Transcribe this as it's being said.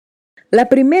La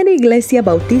Primera Iglesia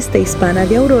Bautista Hispana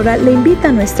de Aurora le invita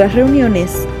a nuestras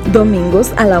reuniones,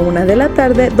 domingos a la 1 de la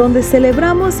tarde, donde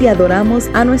celebramos y adoramos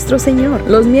a nuestro Señor.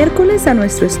 Los miércoles a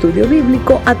nuestro estudio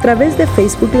bíblico a través de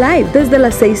Facebook Live desde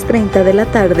las 6:30 de la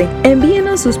tarde.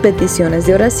 Envíenos sus peticiones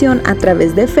de oración a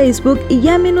través de Facebook y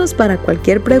llámenos para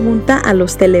cualquier pregunta a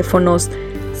los teléfonos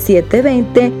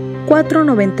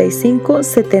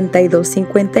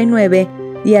 720-495-7259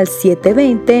 y al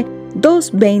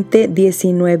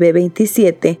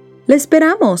 720-220-1927. ¡Le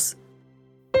esperamos!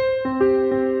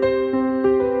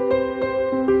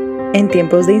 En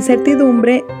tiempos de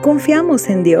incertidumbre, confiamos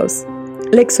en Dios.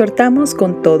 Le exhortamos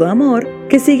con todo amor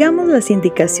que sigamos las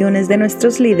indicaciones de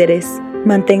nuestros líderes,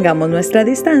 mantengamos nuestra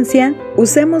distancia,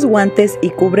 usemos guantes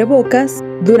y cubrebocas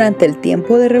durante el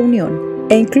tiempo de reunión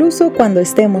e incluso cuando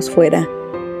estemos fuera.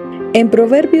 En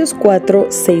Proverbios 4,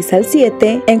 6 al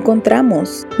 7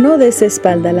 encontramos: no des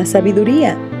espalda a la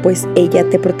sabiduría, pues ella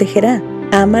te protegerá.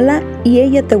 Ámala y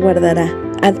ella te guardará.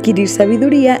 Adquirir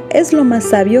sabiduría es lo más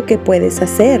sabio que puedes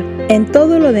hacer. En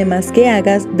todo lo demás que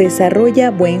hagas, desarrolla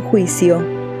buen juicio.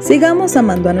 Sigamos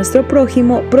amando a nuestro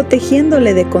prójimo,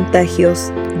 protegiéndole de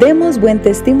contagios. Demos buen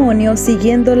testimonio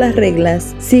siguiendo las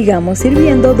reglas. Sigamos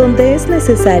sirviendo donde es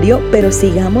necesario, pero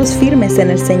sigamos firmes en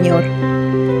el Señor.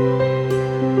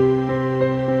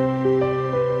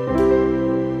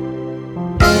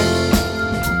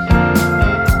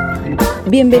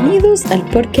 Bienvenidos al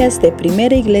podcast de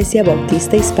Primera Iglesia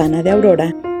Bautista Hispana de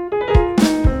Aurora.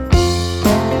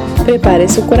 Prepare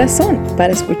su corazón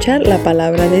para escuchar la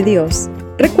palabra de Dios.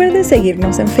 Recuerde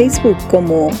seguirnos en Facebook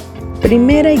como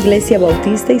Primera Iglesia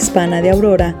Bautista Hispana de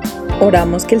Aurora.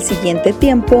 Oramos que el siguiente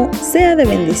tiempo sea de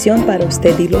bendición para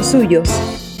usted y los suyos.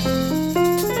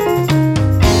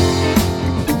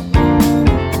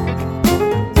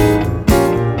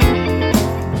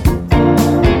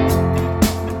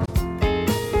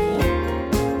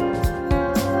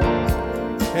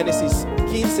 Génesis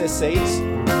 15:6.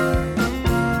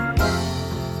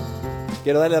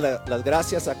 Quiero darle las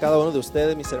gracias a cada uno de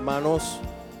ustedes, mis hermanos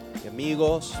y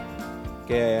amigos,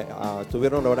 que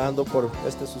estuvieron orando por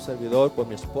su servidor, por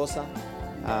mi esposa.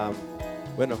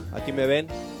 Bueno, aquí me ven,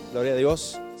 gloria a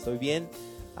Dios, estoy bien.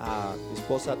 Mi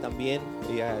esposa también,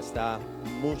 ella está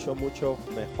mucho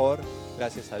mejor,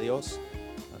 gracias a Dios,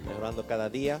 mejorando cada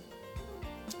día.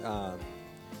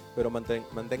 Pero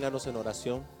manténganos en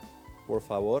oración, por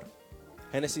favor.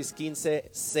 Génesis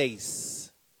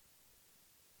 15:6.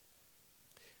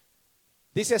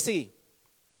 Dice así: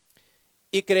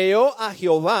 y creyó a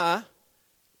Jehová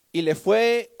y le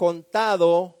fue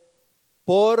contado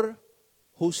por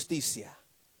justicia.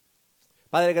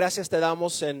 Padre, gracias te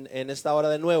damos en esta hora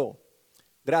de nuevo.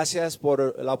 Gracias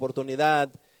por la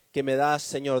oportunidad que me das,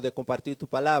 Señor, de compartir tu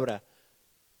palabra.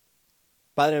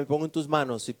 Padre, me pongo en tus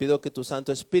manos y pido que tu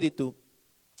Santo Espíritu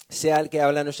sea el que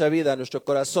habla en nuestra vida, en nuestro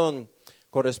corazón,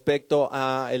 con respecto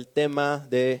al tema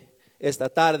de esta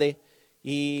tarde.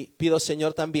 Y pido,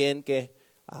 Señor, también que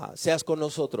seas con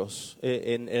nosotros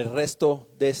en el resto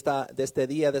de este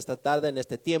día, de esta tarde, en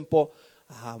este tiempo,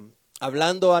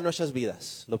 hablando a nuestras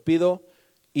vidas. Lo pido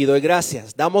y doy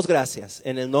gracias, damos gracias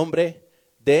en el nombre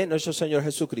de nuestro Señor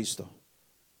Jesucristo.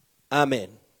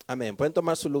 Amén. Amén. ¿Pueden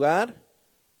tomar su lugar?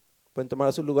 Pueden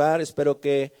tomar su lugar. Espero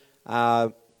que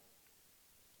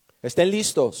estén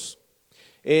listos.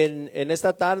 En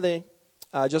esta tarde,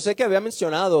 yo sé que había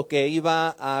mencionado que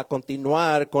iba a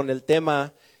continuar con el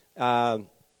tema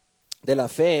de la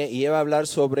fe y iba a hablar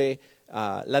sobre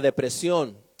la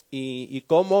depresión y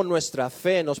cómo nuestra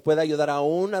fe nos puede ayudar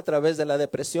aún a través de la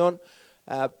depresión.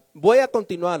 Voy a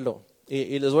continuarlo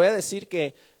y les voy a decir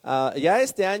que ya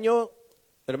este año,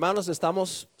 hermanos,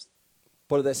 estamos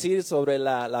por decir sobre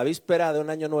la víspera de un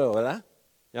año nuevo, ¿verdad?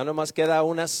 Ya nomás queda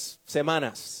unas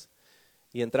semanas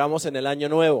y entramos en el año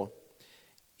nuevo.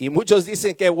 Y muchos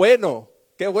dicen qué bueno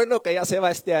que ya se va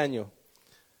este año.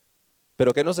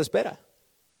 Pero ¿qué nos espera?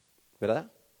 ¿Verdad?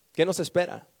 ¿Qué nos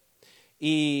espera?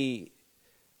 Y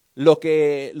lo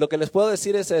que les puedo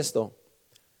decir es esto: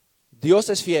 Dios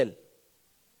es fiel,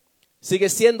 sigue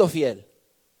siendo fiel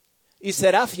y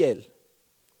será fiel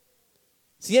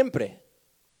siempre.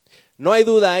 No hay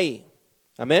duda ahí.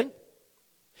 Amén.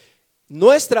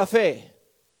 Nuestra fe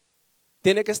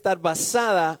tiene que estar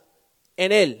basada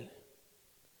en Él.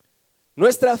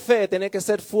 Nuestra fe tiene que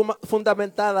ser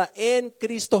fundamentada en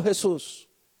Cristo Jesús,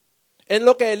 en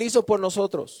lo que Él hizo por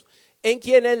nosotros, en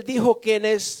quien Él dijo quién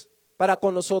es para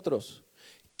con nosotros,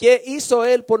 qué hizo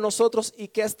Él por nosotros y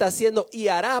qué está haciendo y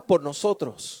hará por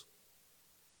nosotros,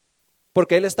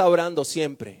 porque Él está obrando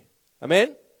siempre.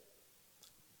 Amén.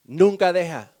 Nunca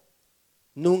deja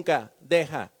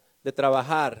de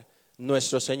trabajar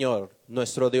nuestro Señor,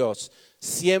 nuestro Dios,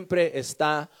 siempre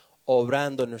está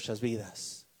obrando en nuestras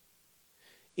vidas.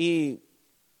 Y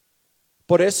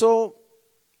por eso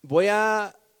voy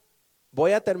a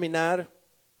terminar,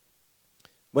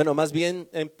 bueno, más bien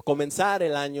comenzar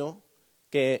el año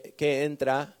que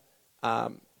entra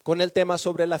con el tema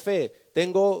sobre la fe.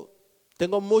 Tengo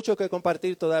mucho que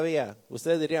compartir todavía.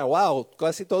 Ustedes dirían, wow,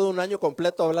 casi todo un año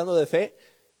completo hablando de fe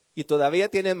y todavía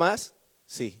tiene más.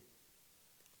 Sí,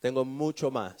 tengo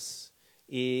mucho más.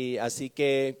 Y así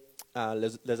que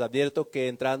les advierto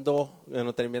que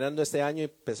terminando este año y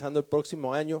empezando el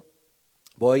próximo año,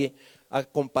 voy a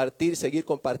seguir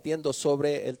compartiendo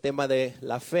sobre el tema de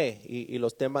la fe y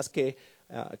los temas que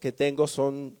tengo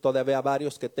son todavía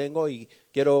varios que tengo y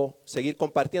quiero seguir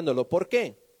compartiéndolo. ¿Por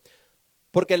qué?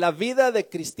 Porque la vida de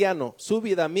cristiano, su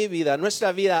vida, mi vida,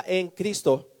 nuestra vida en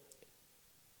Cristo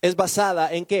es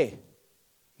basada ¿en qué?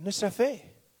 Nuestra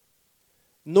fe.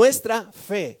 Nuestra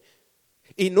fe.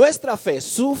 Y nuestra fe,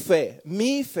 su fe,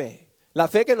 mi fe, la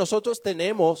fe que nosotros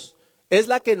tenemos es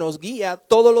la que nos guía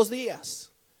todos los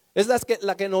días. Es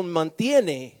la que nos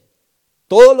mantiene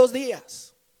todos los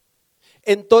días,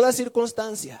 en toda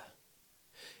circunstancia.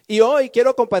 Y hoy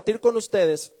quiero compartir con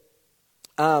ustedes,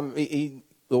 y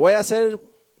lo voy a hacer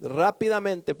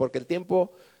rápidamente porque el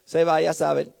tiempo se va, ya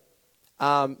saben,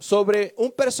 sobre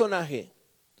un personaje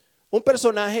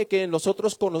que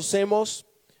nosotros conocemos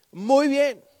muy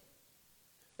bien.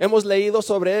 Hemos leído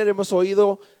sobre él, hemos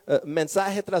oído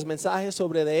mensaje tras mensaje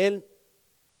sobre de él.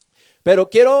 Pero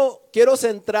quiero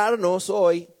centrarnos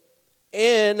hoy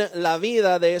en la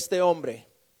vida de este hombre,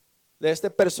 de este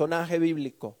personaje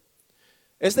bíblico.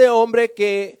 Este hombre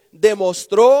que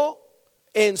demostró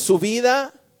en su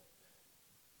vida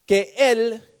que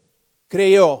él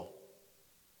creyó.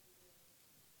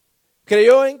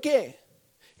 ¿Creyó en qué?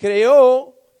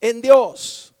 Creyó en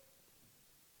Dios.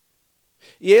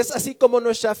 Y es así como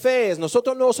nuestra fe es.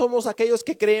 Nosotros no somos aquellos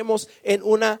que creemos en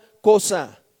una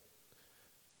cosa.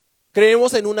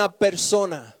 Creemos en una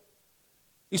persona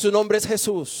y su nombre es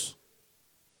Jesús.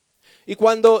 Y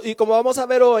como vamos a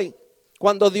ver hoy,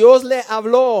 cuando Dios le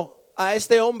habló a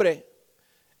este hombre,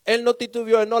 él no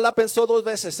titubeó, él no la pensó dos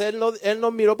veces, él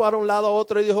no miró para un lado a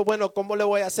otro y dijo, bueno, ¿cómo le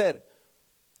voy a hacer?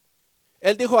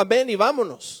 Él dijo, amén y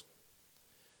vámonos.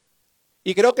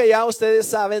 Y creo que ya ustedes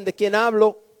saben de quién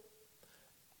hablo.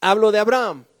 Hablo de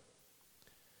Abraham.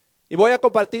 Y voy a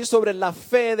compartir sobre la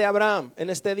fe de Abraham en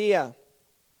este día.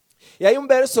 Y hay un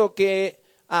verso que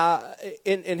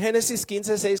en Génesis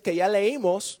 15:6 que ya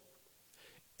leímos,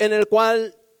 en el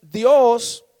cual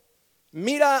Dios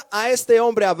mira a este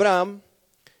hombre Abraham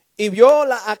y vio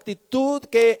la actitud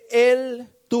que él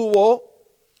tuvo,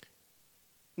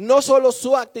 no solo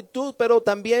su actitud, pero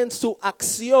también su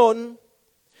acción.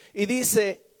 Y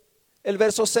dice el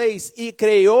verso 6, y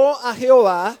creyó a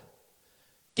Jehová.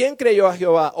 ¿Quién creyó a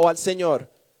Jehová o al Señor?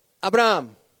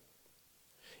 Abraham.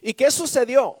 ¿Y qué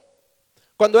sucedió?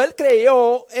 Cuando él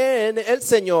creyó en el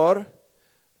Señor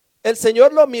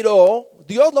lo miró,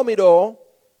 Dios lo miró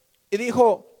y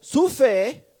dijo, su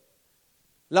fe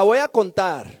la voy a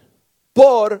contar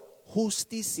por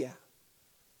justicia,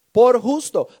 por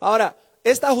justo. Ahora,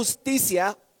 esta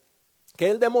justicia que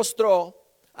él demostró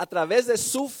a través de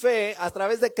su fe, a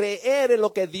través de creer en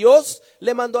lo que Dios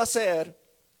le mandó a hacer,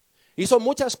 hizo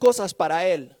muchas cosas para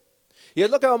él. Y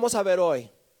es lo que vamos a ver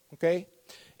hoy, ¿ok?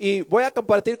 Y voy a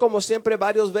compartir como siempre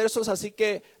varios versos, así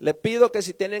que le pido que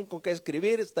si tienen con qué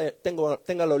escribir,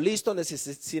 téngalo listo.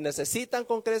 Si necesitan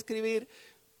con qué escribir,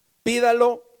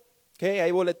 pídalo. Okay,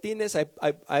 hay boletines,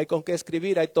 hay con qué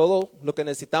escribir, hay todo lo que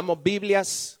necesitamos,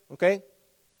 Biblias. Okay.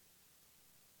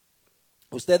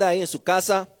 Usted ahí en su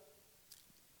casa.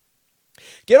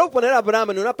 Quiero poner a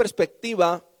Abraham en una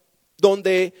perspectiva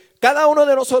donde cada uno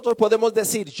de nosotros podemos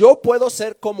decir, yo puedo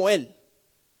ser como él.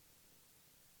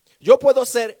 Yo puedo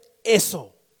ser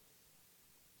eso.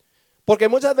 Porque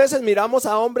muchas veces miramos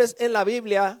a hombres en la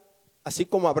Biblia, así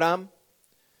como Abraham,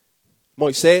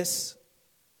 Moisés,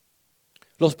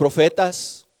 los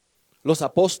profetas, los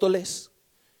apóstoles,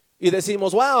 y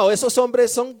decimos, wow, esos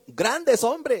hombres son grandes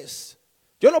hombres.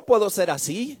 Yo no puedo ser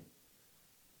así.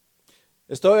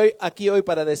 Estoy aquí hoy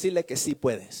para decirle que sí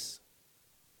puedes.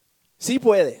 Sí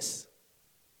puedes.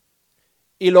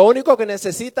 Y lo único que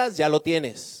necesitas ya lo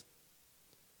tienes.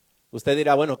 Usted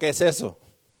dirá, bueno, ¿qué es eso?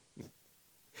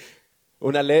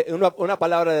 Una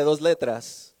palabra de dos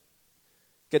letras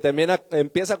que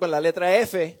empieza con la letra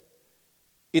F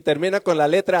y termina con la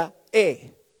letra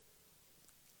E.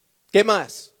 ¿Qué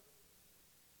más?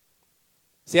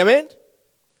 ¿Sí, amén?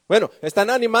 Bueno, ¿están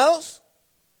animados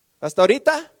hasta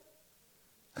ahorita?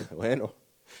 Bueno,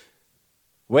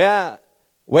 voy a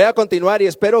Voy a continuar y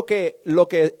espero que lo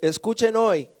que escuchen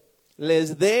hoy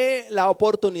les dé la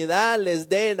oportunidad, les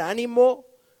dé el ánimo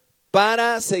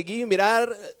para seguir,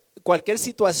 mirar cualquier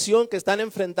situación que están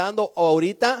enfrentando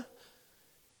ahorita.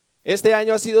 Este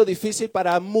año ha sido difícil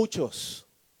para muchos,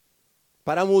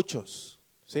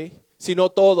 ¿sí? Si no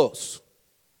todos,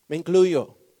 me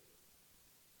incluyo.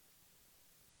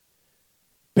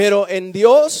 Pero en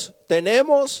Dios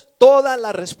tenemos toda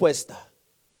la respuesta.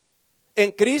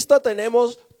 En Cristo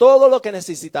tenemos todo lo que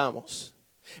necesitamos.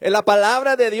 En la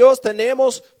palabra de Dios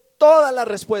tenemos todas las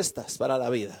respuestas para la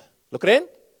vida. ¿Lo creen?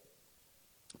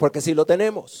 Porque sí lo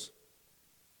tenemos.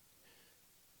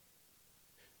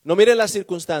 No miren las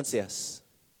circunstancias.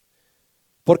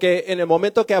 Porque en el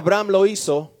momento que Abraham lo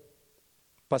hizo,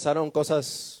 pasaron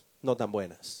cosas no tan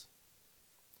buenas.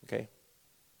 ¿Okay?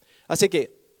 Así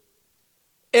que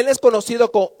él es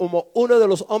conocido como uno de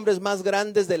los hombres más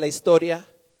grandes de la historia.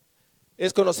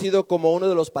 Es conocido como uno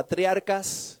de los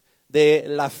patriarcas de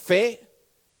la fe,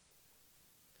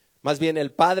 más bien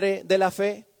el padre de la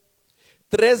fe.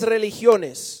 3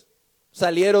 religiones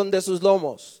salieron de sus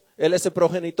lomos. Él es el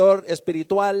progenitor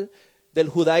espiritual del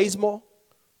judaísmo,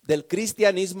 del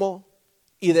cristianismo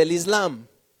y del islam.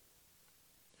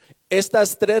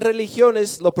 Estas 3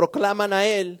 religiones lo proclaman a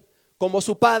él como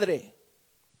su padre.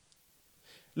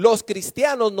 Los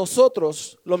cristianos,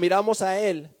 nosotros lo miramos a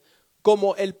él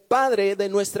como el padre de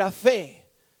nuestra fe,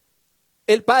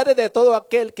 el padre de todo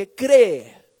aquel que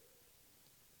cree.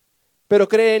 ¿Pero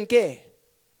cree en qué?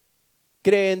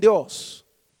 Cree en Dios.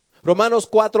 Romanos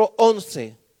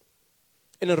 4:11.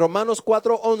 En el Romanos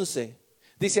 4:11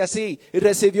 dice así: y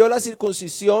recibió la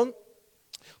circuncisión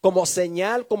como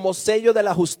señal, como sello de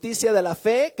la justicia de la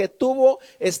fe que tuvo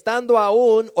estando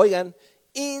aún, oigan,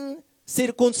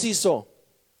 incircunciso,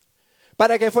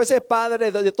 para que fuese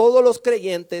padre de todos los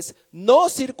creyentes no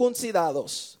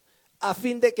circuncidados, a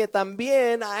fin de que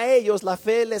también a ellos la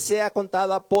fe les sea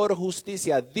contada por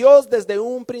justicia. Dios desde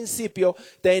un principio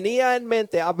tenía en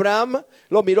mente a Abraham,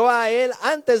 lo miró a él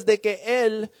antes de que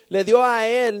él le dio a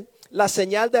él la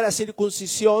señal de la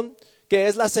circuncisión, que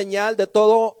es la señal de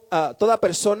toda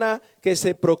persona que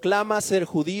se proclama ser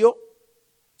judío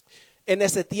en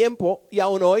ese tiempo y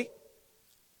aún hoy.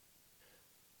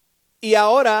 Y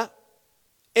ahora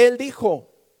él dijo: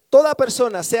 toda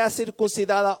persona, sea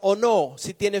circuncidada o no,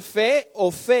 si tiene fe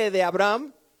o fe de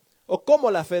Abraham, o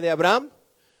como la fe de Abraham,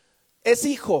 es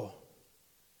hijo.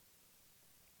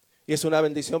 Y es una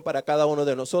bendición para cada uno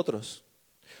de nosotros.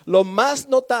 Lo más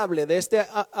notable de este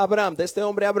Abraham, de este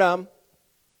hombre Abraham,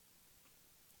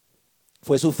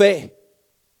 fue su fe.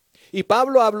 Y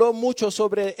Pablo habló mucho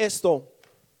sobre esto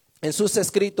en sus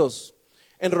escritos.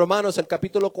 En Romanos, el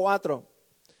capítulo 4.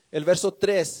 El verso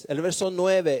 3, el verso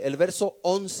 9, el verso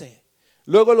 11.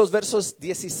 Luego los versos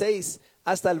 16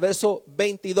 hasta el verso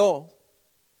 22.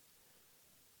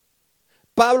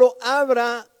 Pablo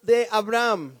habla de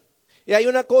Abraham. Y hay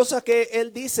una cosa que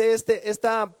él dice,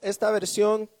 esta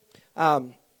versión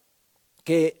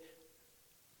que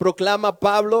proclama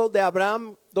Pablo de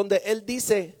Abraham, donde él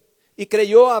dice: y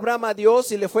creyó Abraham a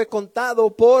Dios y le fue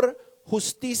contado por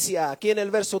justicia. Aquí en el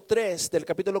verso 3 del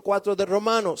capítulo 4 de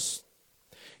Romanos.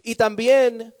 Y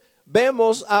también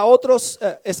vemos a otros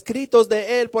escritos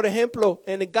de él, por ejemplo,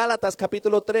 en Gálatas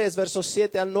capítulo 3, versos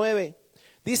 7 al 9.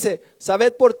 Dice: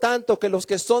 sabed por tanto que los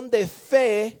que son de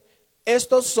fe,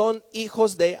 estos son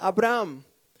hijos de Abraham.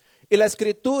 Y la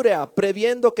escritura,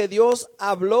 previendo que Dios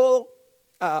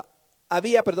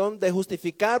había de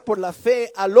justificar por la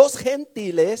fe a los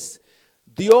gentiles,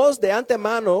 dio de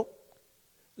antemano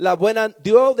la buena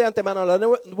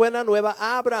nueva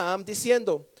a Abraham,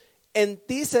 diciendo: en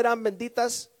ti serán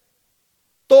benditas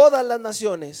todas las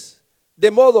naciones,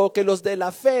 de modo que los de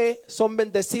la fe son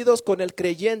bendecidos con el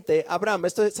creyente Abraham.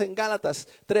 Esto es en Gálatas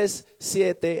 3,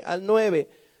 7 al 9.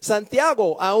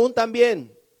 Santiago aún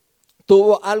también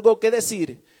tuvo algo que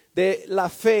decir de la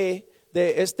fe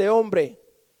de este hombre.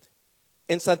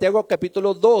 En Santiago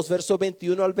capítulo 2, verso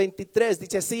 21 al 23,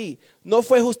 dice así: ¿no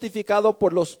fue justificado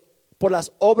por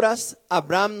las obras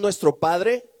Abraham nuestro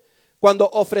padre, cuando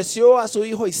ofreció a su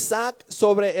hijo Isaac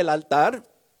sobre el altar?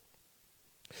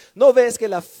 ¿No ves que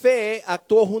la fe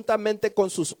actuó juntamente con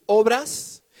sus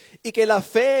obras y que la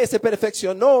fe se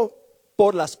perfeccionó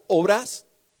por las obras?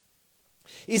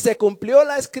 Y se cumplió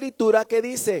la escritura que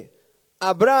dice: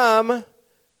 Abraham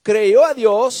creyó a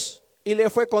Dios y le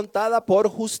fue contada por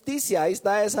justicia. Ahí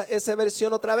está esa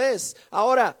versión otra vez.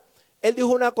 Ahora, él dijo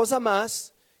una cosa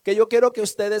más que yo quiero que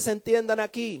ustedes entiendan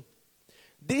aquí.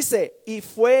 Dice: y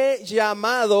fue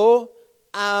llamado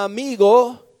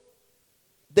amigo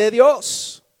de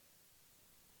Dios.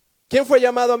 ¿Quién fue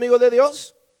llamado amigo de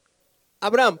Dios?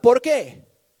 Abraham. ¿Por qué?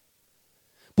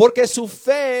 porque su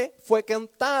fe fue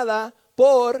contada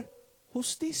por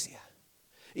justicia.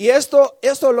 Y esto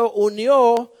lo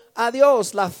unió a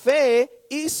Dios. La fe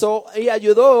hizo y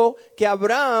ayudó que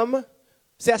Abraham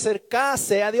se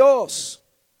acercase a Dios.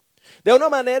 De una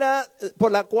manera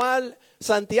por la cual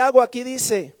Santiago aquí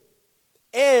dice,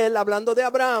 él, hablando de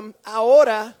Abraham,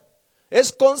 ahora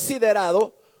es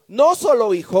considerado no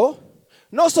solo hijo,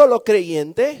 no solo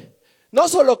creyente, no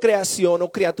solo creación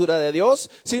o criatura de Dios,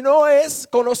 sino es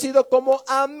conocido como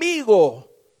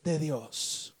amigo de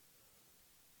Dios.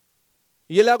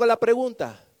 Y yo le hago la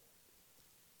pregunta,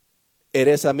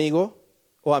 ¿eres amigo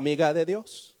o amiga de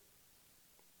Dios?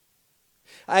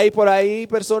 Hay por ahí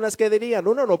personas que dirían,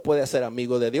 uno no puede ser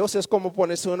amigo de Dios, es como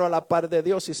ponerse uno a la par de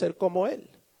Dios y ser como Él.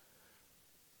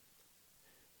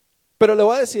 Pero le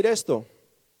voy a decir esto,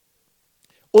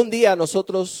 un día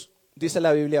nosotros, dice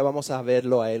la Biblia, vamos a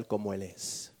verlo a Él como Él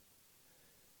es.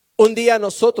 Un día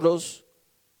nosotros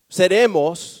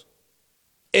seremos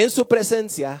en su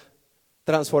presencia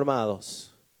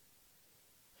transformados.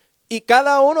 Y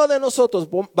cada uno de nosotros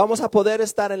vamos a poder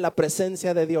estar en la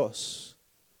presencia de Dios.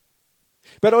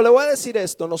 Pero le voy a decir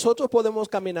esto, nosotros podemos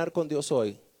caminar con Dios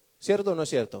hoy, ¿cierto o no es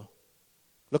cierto?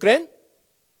 ¿Lo creen?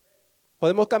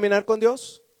 ¿Podemos caminar con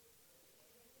Dios?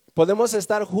 ¿Podemos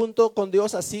estar junto con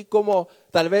Dios así como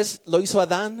tal vez lo hizo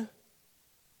Adán?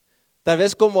 Tal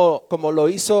vez como lo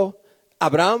hizo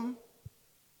Abraham,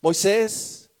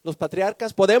 Moisés, los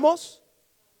patriarcas. ¿Podemos?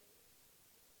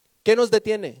 ¿Qué nos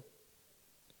detiene?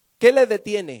 ¿Qué le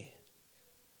detiene?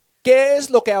 ¿Qué es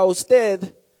lo que a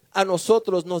usted, a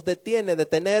nosotros nos detiene de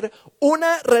tener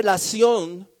una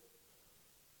relación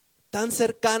tan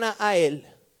cercana a Él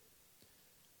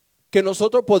que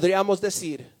nosotros podríamos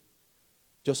decir,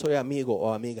 yo soy amigo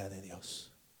o amiga de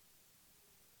Dios?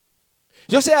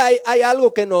 Yo sé, hay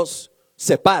algo que nos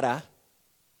separa,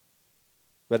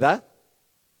 ¿verdad?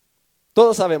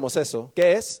 Todos sabemos eso.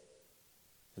 ¿Qué es?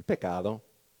 El pecado.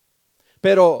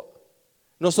 Pero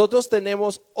nosotros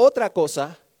tenemos otra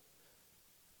cosa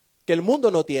que el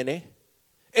mundo no tiene,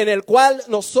 en el cual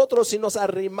nosotros, si nos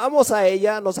arrimamos a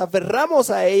ella, nos aferramos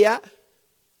a ella,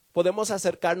 podemos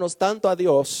acercarnos tanto a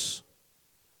Dios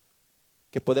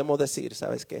que podemos decir,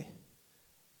 ¿sabes qué?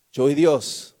 Yo y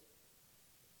Dios,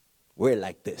 we're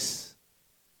like this.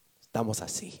 Estamos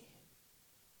así.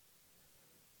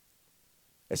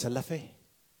 Esa es la fe.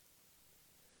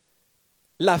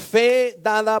 La fe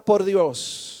dada por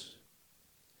Dios.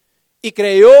 Y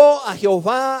creyó a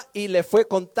Jehová y le fue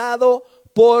contado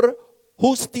por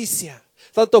justicia.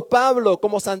 Tanto Pablo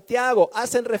como Santiago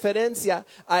hacen referencia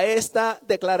a esta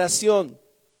declaración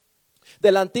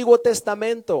del Antiguo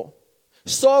Testamento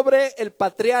sobre el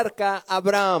patriarca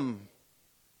Abraham.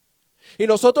 Y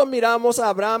nosotros miramos a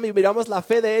Abraham y miramos la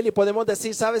fe de él y podemos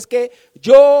decir, ¿sabes qué?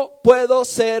 Yo puedo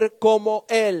ser como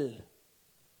él.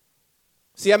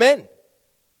 ¿Sí, amén?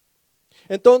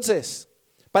 Entonces,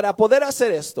 para poder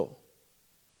hacer esto,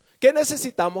 ¿qué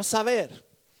necesitamos saber?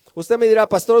 Usted me dirá,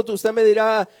 pastor, usted me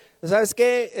dirá, ¿sabes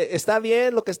qué? Está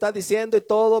bien lo que está diciendo y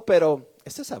todo, pero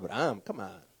este es Abraham, come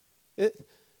on.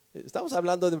 Estamos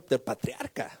hablando del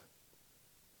patriarca.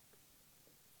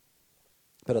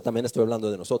 Pero también estoy hablando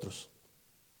de nosotros.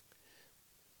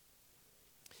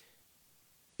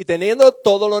 Y teniendo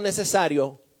todo lo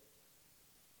necesario,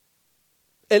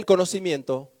 el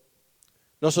conocimiento,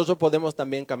 nosotros podemos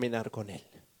también caminar con Él,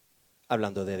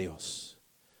 hablando de Dios.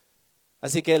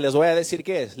 Así que les voy a decir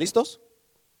qué es. ¿Listos?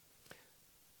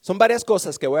 Son varias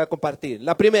cosas que voy a compartir.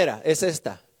 La primera es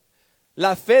esta.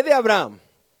 La fe de Abraham,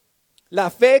 la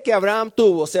fe que Abraham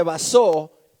tuvo se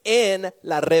basó en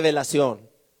la revelación.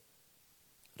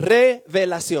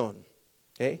 Revelación.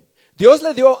 ¿Okay? Dios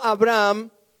le dio a Abraham,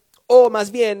 o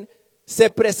más bien se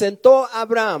presentó a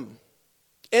Abraham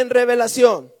en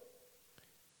revelación.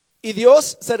 Y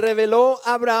Dios se reveló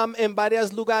a Abraham en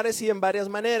varios lugares y en varias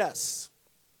maneras.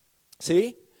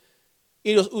 ¿Sí?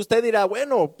 Y usted dirá,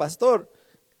 bueno, pastor,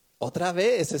 otra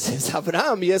vez ese es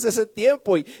Abraham y es ese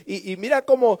tiempo. Y mira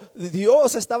cómo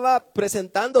Dios estaba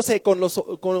presentándose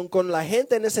con la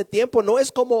gente en ese tiempo. No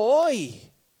es como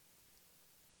hoy.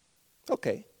 Ok.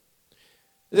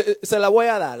 Se la voy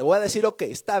a dar. Le voy a decir, ok,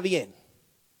 está bien.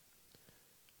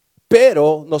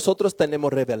 Pero nosotros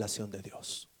tenemos revelación de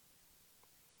Dios.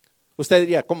 Usted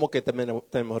diría, ¿cómo que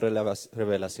tenemos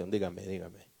revelación?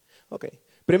 Dígame. Ok.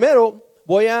 Primero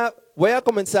voy a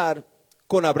comenzar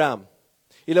con Abraham.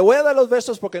 Y le voy a dar los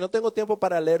versos porque no tengo tiempo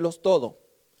para leerlos todo.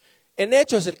 En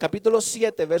Hechos, el capítulo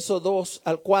 7, verso 2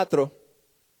 al 4.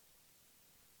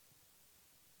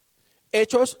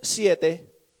 Hechos 7,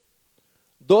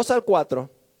 2 al 4.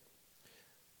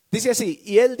 Dice así,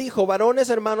 y él dijo, varones,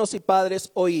 hermanos y padres,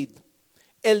 oíd.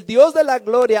 el Dios de la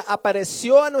gloria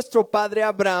apareció a nuestro padre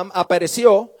Abraham,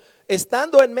 apareció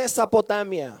estando en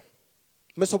Mesopotamia,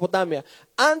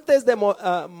 antes de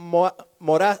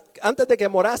que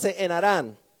morase en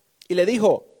Harán, y le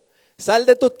dijo: sal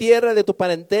de tu tierra, de tu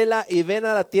parentela, y ven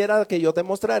a la tierra que yo te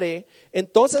mostraré.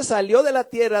 Entonces salió de la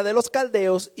tierra de los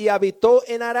caldeos y habitó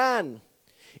en Harán.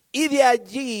 Y de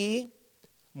allí,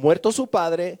 muerto su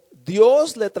padre,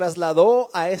 Dios le trasladó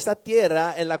a esta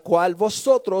tierra en la cual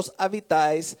vosotros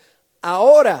habitáis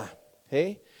ahora.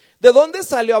 ¿Sí? ¿De dónde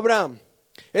salió Abraham?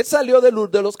 Él salió de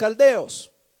Ur de los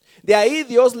caldeos. De ahí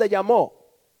Dios le llamó.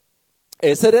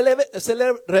 Él se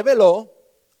le reveló,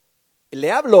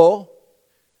 le habló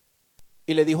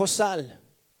y le dijo: sal.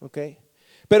 ¿Okay?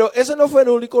 Pero eso no fue el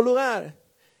único lugar.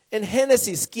 En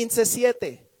Génesis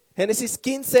 15:7. Génesis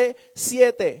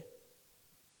 15:7.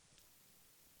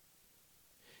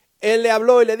 Él le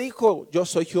habló y le dijo: yo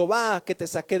soy Jehová, que te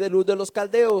saqué de Ur de los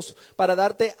caldeos para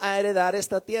darte a heredar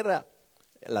esta tierra.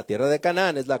 La tierra de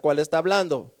Canaán es la cual está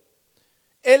hablando.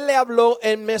 Él le habló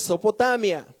en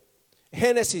Mesopotamia.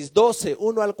 Génesis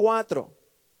 12:1-4.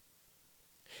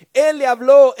 Él le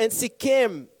habló en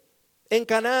Siquem, en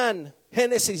Canaán.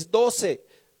 Génesis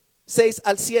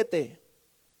 12:6-7.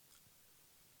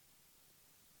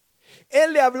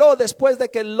 Él le habló después de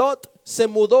que Lot se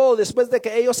mudó, después de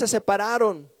que ellos se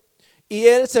separaron. Y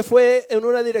él se fue en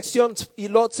una dirección y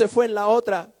Lot se fue en la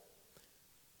otra.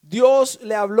 Dios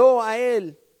le habló a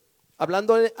él,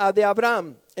 hablando de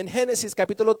Abraham, en Génesis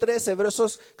capítulo 13,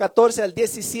 versos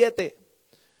 14-17,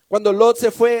 cuando Lot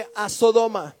se fue a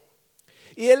Sodoma.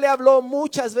 Y él le habló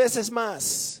muchas veces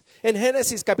más. En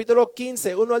Génesis capítulo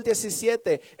 15,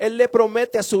 1-17, él le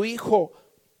promete a su hijo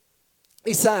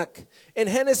Isaac. En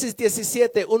Génesis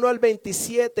 17,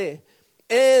 1-27,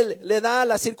 él le da a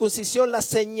la circuncisión la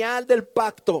señal del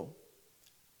pacto.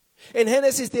 En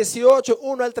Génesis 18,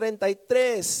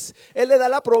 1-33, él le da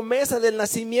la promesa del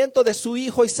nacimiento de su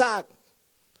hijo Isaac.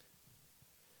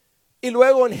 Y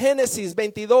luego en Génesis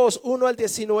 22,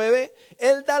 1-19,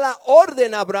 él da la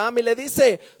orden a Abraham y le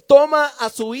dice: toma a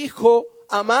su hijo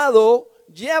amado,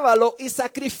 llévalo y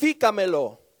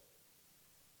sacrifícamelo.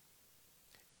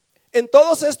 En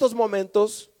todos estos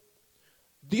momentos,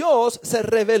 Dios se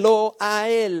reveló a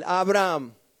él, a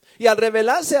Abraham. Y al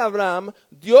revelarse a Abraham,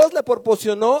 Dios le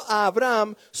proporcionó a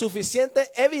Abraham suficiente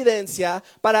evidencia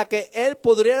para que él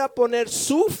pudiera poner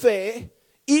su fe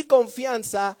y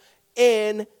confianza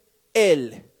en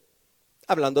él.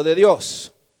 Hablando de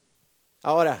Dios.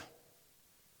 Ahora,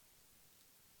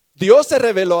 Dios se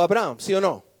reveló a Abraham, ¿sí o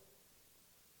no?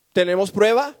 ¿Tenemos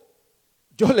prueba?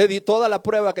 Yo le di toda la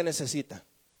prueba que necesita.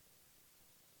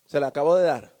 Se la acabo de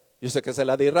dar. Yo sé que se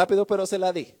la di rápido, pero se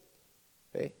la di.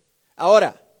 ¿Sí?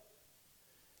 Ahora,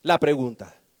 la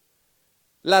pregunta: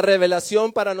 ¿la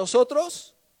revelación para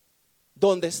nosotros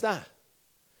dónde está?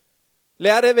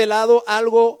 ¿Le ha revelado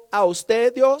algo a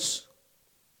usted, Dios?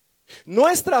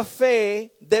 Nuestra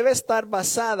fe debe estar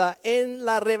basada en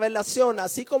la revelación,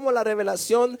 así como la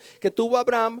revelación que tuvo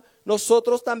Abraham.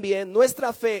 Nosotros también,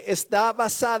 nuestra fe está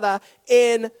basada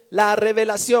en la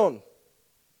revelación.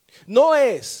 No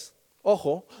es,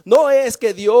 ojo, no es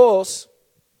que Dios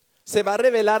se va a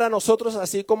revelar a nosotros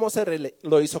así como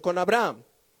lo hizo con Abraham.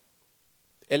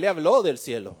 Él le habló del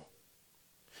cielo.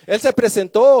 Él se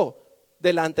presentó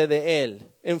delante de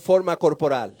él en forma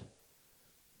corporal.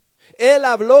 Él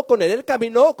habló con él, él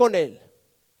caminó con él.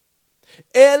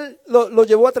 Él lo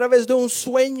llevó a través de un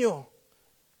sueño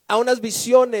a unas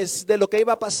visiones de lo que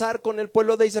iba a pasar con el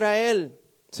pueblo de Israel.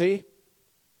 ¿Sí?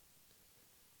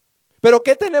 Pero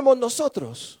 ¿qué tenemos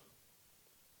nosotros?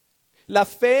 La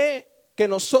fe que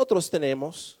nosotros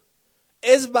tenemos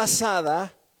es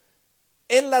basada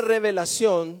en la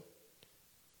revelación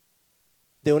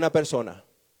de una persona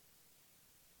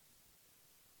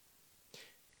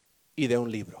y de un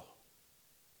libro.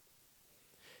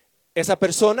 Esa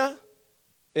persona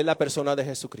es la persona de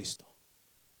Jesucristo.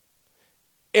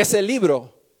 Ese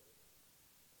libro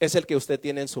es el que usted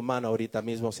tiene en su mano ahorita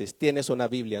mismo, si tienes una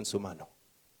Biblia en su mano.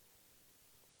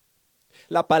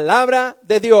 La palabra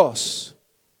de Dios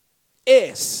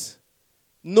es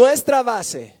nuestra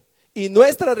base y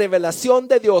nuestra revelación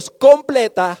de Dios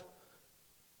completa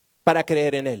para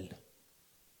creer en Él.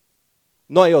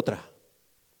 No hay otra.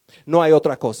 No hay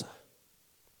otra cosa.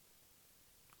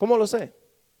 ¿Cómo lo sé?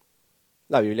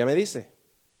 La Biblia me dice.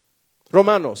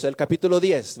 Romanos, el capítulo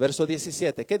 10, verso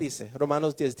 17. ¿Qué dice?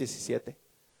 Romanos 10, 17.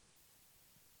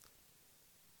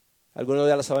 Algunos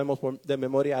ya lo sabemos de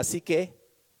memoria. Así que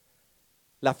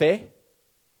la fe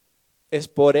es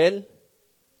por el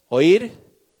oír,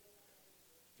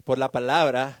 por la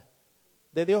palabra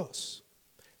de Dios.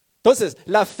 Entonces,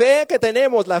 la fe que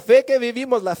tenemos, la fe que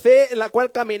vivimos, la fe en la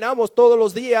cual caminamos todos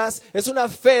los días, es una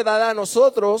fe dada a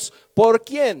nosotros. ¿Por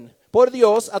quién? Por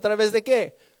Dios. ¿A través de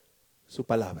qué? Su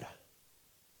palabra.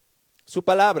 Su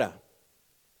palabra.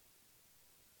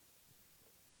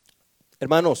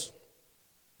 Hermanos,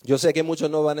 yo sé que muchos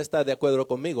no van a estar de acuerdo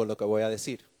conmigo en lo que voy a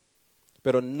decir,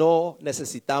 pero no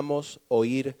necesitamos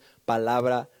oír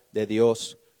palabra de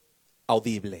Dios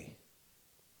audible.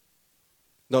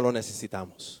 No lo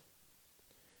necesitamos.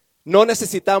 No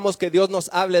necesitamos que Dios nos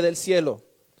hable del cielo.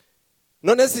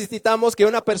 No necesitamos que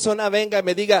una persona venga y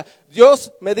me diga,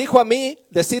 Dios me dijo a mí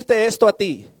decirte esto a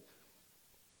ti.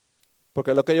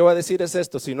 Porque lo que yo voy a decir es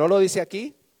esto, si no lo dice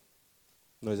aquí,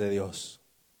 no es de Dios.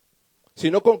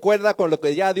 Si no concuerda con lo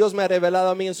que ya Dios me ha revelado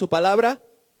a mí en su palabra,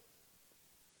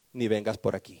 ni vengas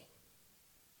por aquí.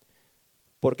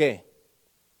 ¿Por qué?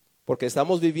 Porque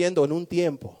estamos viviendo en un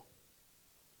tiempo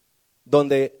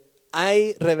donde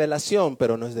hay revelación,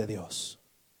 pero no es de Dios.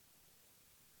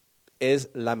 Es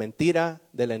la mentira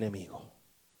del enemigo.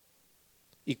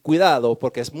 Y cuidado,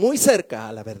 porque es muy cerca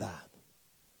a la verdad.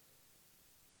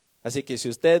 Así que si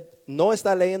usted no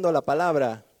está leyendo la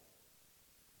palabra,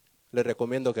 le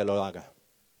recomiendo que lo haga.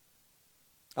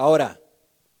 Ahora,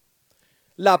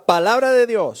 la palabra de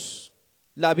Dios,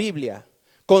 la Biblia,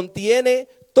 contiene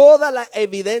toda la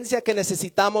evidencia que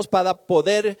necesitamos para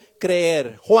poder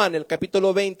creer. Juan, el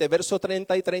capítulo 20, verso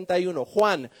 30 y 31.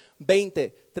 Juan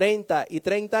 20, 30 y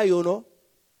 31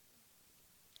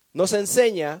 nos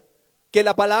enseña que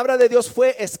la palabra de Dios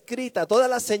fue escrita. Todas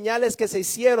las señales que se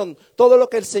hicieron, todo lo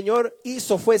que el Señor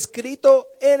hizo fue escrito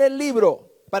en el libro.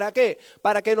 ¿Para qué?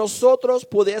 Para que nosotros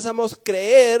pudiésemos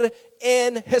creer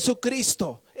en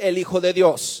Jesucristo, el Hijo de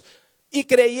Dios. Y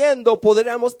creyendo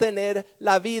podríamos tener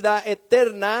la vida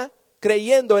eterna,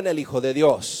 creyendo en el Hijo de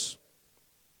Dios.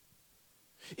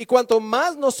 Y cuanto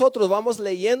más nosotros vamos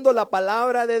leyendo la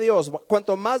palabra de Dios,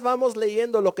 cuanto más vamos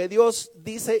leyendo lo que Dios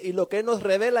dice y lo que nos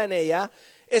revela en ella,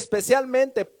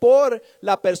 especialmente por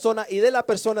la persona y de la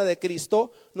persona de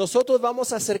Cristo, nosotros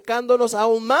vamos acercándonos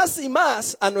aún más y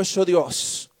más a nuestro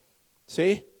Dios.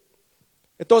 ¿Sí?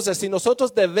 Entonces, si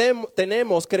nosotros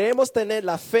creemos tener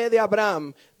la fe de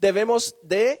Abraham, debemos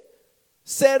de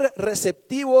ser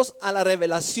receptivos a la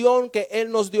revelación que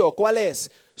Él nos dio. ¿Cuál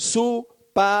es? Su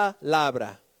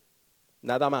palabra.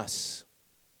 Nada más.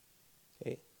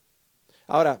 ¿Sí?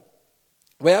 Ahora,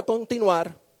 voy a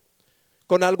continuar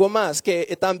con algo más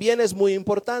que también es muy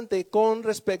importante con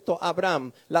respecto a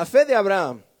Abraham. La fe de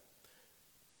Abraham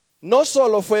no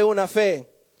solo fue una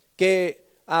fe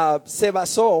que se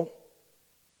basó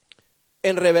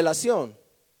en revelación,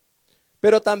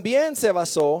 pero también se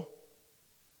basó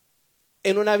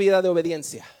en una vida de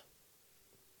obediencia.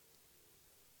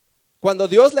 Cuando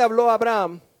Dios le habló a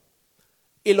Abraham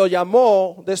y lo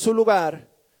llamó de su lugar,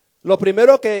 lo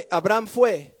primero que Abraham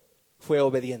fue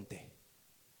obediente.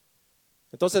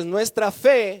 Entonces nuestra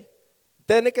fe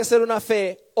tiene que ser una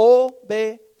fe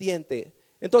obediente.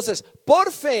 Entonces,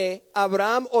 por fe,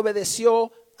 Abraham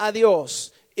obedeció a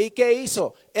Dios. ¿Y qué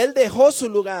hizo? Él dejó su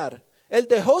lugar, él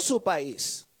dejó su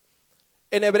país.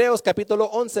 En Hebreos capítulo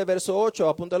 11, verso 8,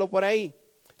 apúntalo por ahí.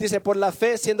 Dice, por la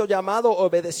fe siendo llamado,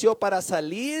 obedeció para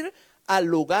salir al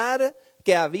lugar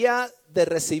que había de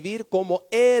recibir como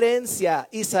herencia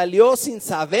y salió sin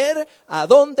saber a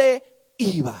dónde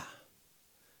iba.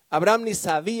 Abraham ni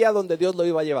sabía dónde Dios lo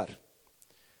iba a llevar.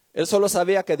 Él solo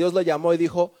sabía que Dios lo llamó y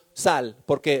dijo, sal,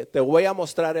 porque te voy a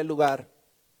mostrar el lugar.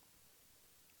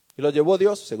 ¿Y lo llevó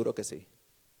Dios? Seguro que sí.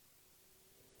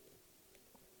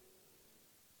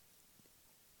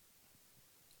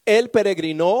 Él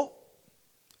peregrinó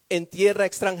en tierra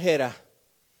extranjera.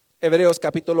 Hebreos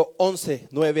capítulo 11,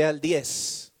 9 al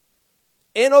 10.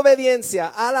 En obediencia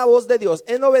a la voz de Dios,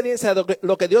 en obediencia a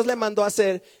lo que Dios le mandó a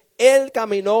hacer, él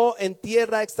caminó en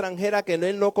tierra extranjera que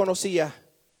él no conocía.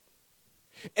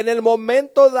 En el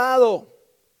momento dado,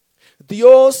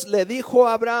 Dios le dijo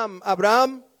a Abraham,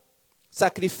 Abraham,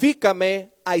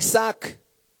 sacrifícame a Isaac,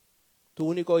 tu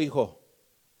único hijo.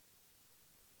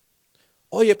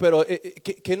 Oye, pero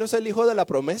 ¿que no es el hijo de la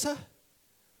promesa?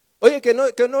 Oye, que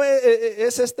no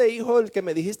es este hijo el que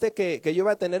me dijiste que yo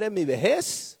iba a tener en mi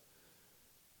vejez.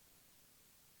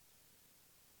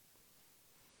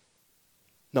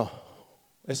 No,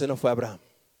 ese no fue Abraham.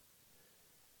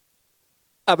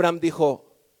 Abraham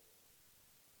dijo,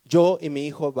 yo y mi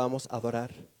hijo vamos a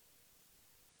adorar.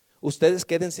 Ustedes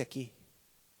quédense aquí.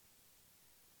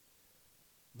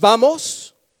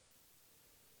 Vamos.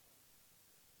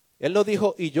 Él no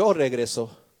dijo, y yo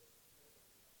regreso.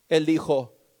 Él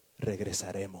dijo,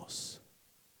 regresaremos.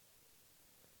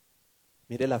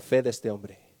 Mire la fe de este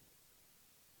hombre.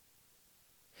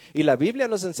 Y la Biblia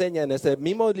nos enseña en este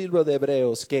mismo libro de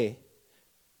Hebreos que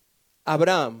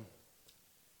Abraham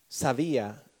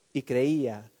sabía y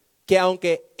creía que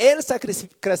aunque él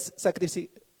sacrificase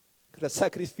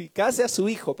a su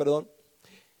hijo,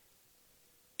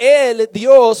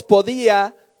 Dios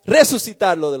podía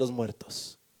resucitarlo de los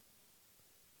muertos.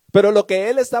 Pero lo que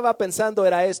él estaba pensando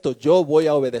era esto: yo voy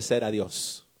a obedecer a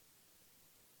Dios.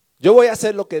 Yo voy a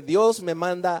hacer lo que Dios me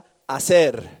manda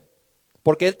hacer.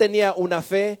 Porque él tenía una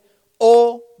fe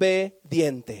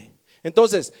obediente.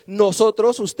 Entonces,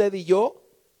 nosotros, usted y yo,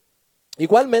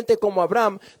 igualmente como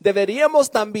Abraham,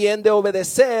 deberíamos también de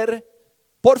obedecer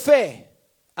por fe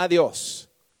a Dios.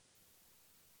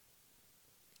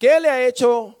 ¿Qué le ha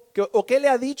hecho o qué le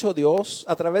ha dicho Dios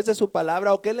a través de su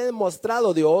palabra, o qué le ha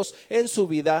mostrado Dios en su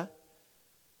vida?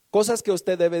 Cosas que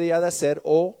usted debería de hacer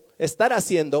o estar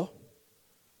haciendo,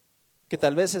 que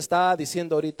tal vez está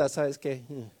diciendo ahorita, ¿sabes qué?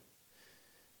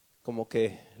 Como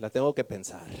que la tengo que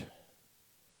pensar.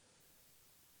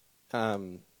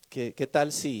 ¿Qué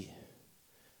tal si?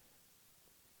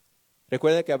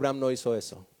 Recuerde que Abraham no hizo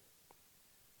eso.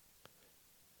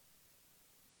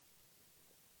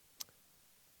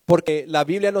 Porque la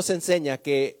Biblia nos enseña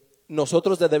que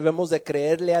nosotros debemos de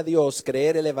creerle a Dios,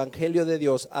 creer el evangelio de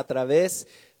Dios a través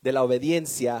de la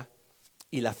obediencia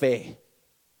y la fe.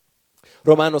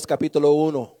 Romanos capítulo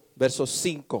 1, versos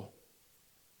 5.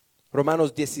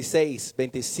 Romanos 16,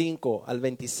 25 al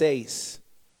 26.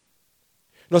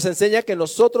 Nos enseña que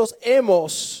nosotros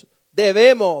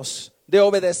debemos de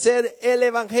obedecer el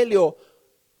evangelio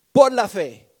por la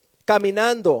fe,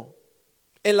 caminando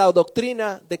en la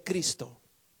doctrina de Cristo,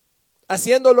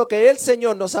 haciendo lo que el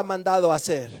Señor nos ha mandado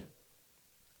hacer.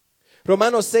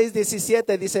 Romanos 6,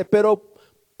 17 dice,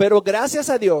 pero gracias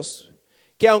a Dios,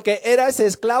 que aunque erais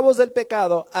esclavos del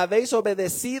pecado, habéis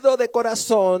obedecido de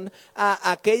corazón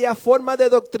a aquella forma de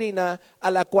doctrina a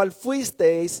la cual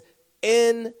fuisteis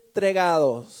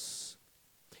entregados.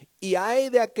 Y hay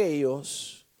de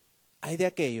aquellos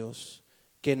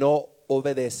que no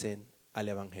obedecen al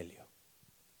evangelio.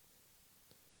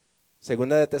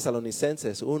 Segunda de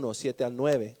Tesalonicenses 1, 7 al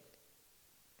 9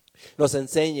 nos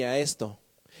enseña esto.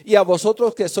 Y a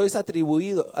vosotros que sois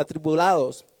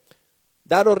atribulados,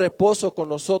 daros reposo con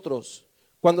nosotros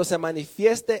cuando se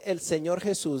manifieste el Señor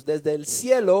Jesús desde el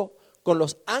cielo con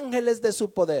los ángeles de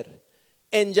su poder,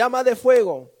 en llama de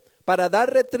fuego, para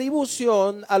dar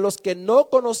retribución a los que no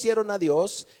conocieron a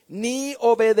Dios, ni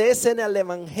obedecen al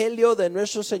evangelio de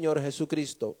nuestro Señor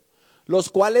Jesucristo, los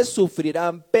cuales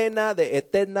sufrirán pena de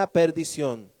eterna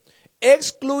perdición,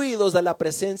 excluidos de la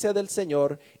presencia del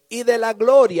Señor y de la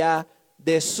gloria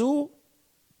de su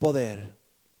poder.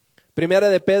 Primera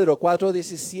de Pedro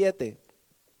 4:17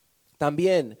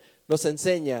 también nos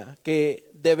enseña que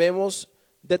debemos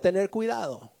de tener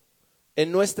cuidado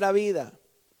en nuestra vida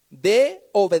de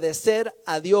obedecer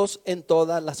a Dios en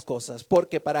todas las cosas,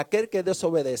 porque para aquel que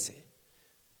desobedece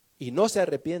y no se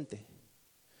arrepiente,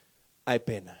 hay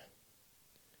pena.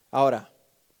 Ahora,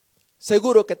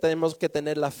 seguro que tenemos que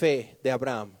tener la fe de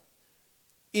Abraham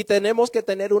y tenemos que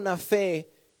tener una fe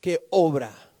que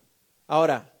obra.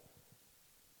 Ahora,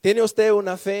 ¿tiene usted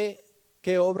una fe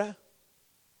que obra?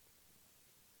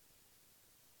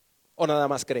 ¿O nada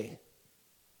más cree?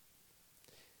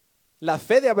 La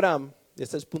fe de Abraham,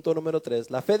 este es punto número 3,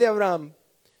 la fe de Abraham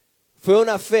fue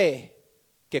una fe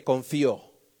que confió.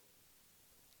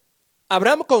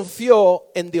 Abraham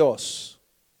confió en Dios.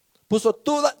 Puso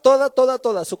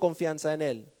toda su confianza en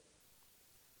Él.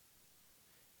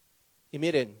 Y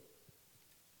miren,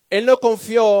 él no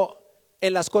confió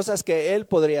en las cosas que él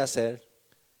podría hacer,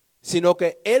 sino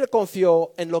que él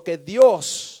confió en lo que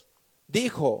Dios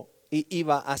dijo y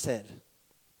iba a hacer.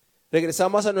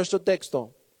 Regresamos a nuestro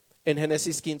texto en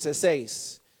Génesis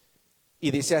 15:6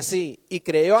 y dice así: y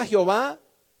creyó a Jehová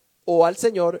o al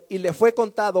Señor y le fue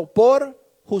contado por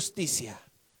justicia.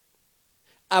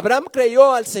 Abraham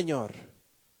creyó al Señor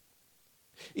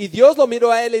y Dios lo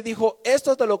miró a él y dijo: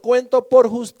 esto te lo cuento por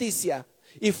justicia.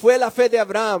 Y fue la fe de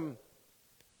Abraham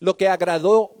lo que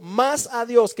agradó más a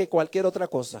Dios que cualquier otra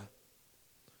cosa.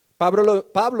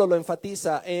 Pablo lo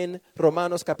enfatiza en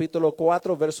Romanos capítulo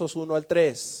 4 versos 1 al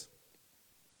 3.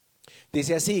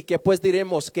 Dice así: ¿qué pues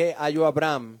diremos que halló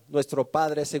Abraham, nuestro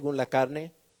padre según la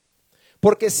carne?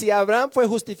 Porque si Abraham fue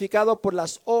justificado por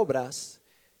las obras,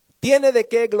 tiene de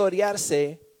qué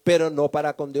gloriarse, pero no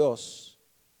para con Dios.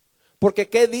 Porque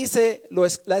 ¿qué dice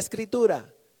la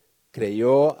Escritura?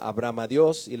 Creyó Abraham a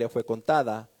Dios y le fue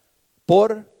contada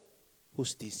por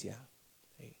justicia.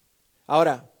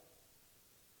 Ahora,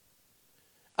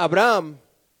 Abraham,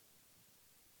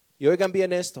 y oigan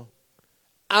bien esto,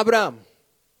 Abraham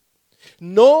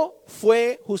No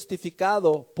fue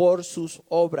justificado por sus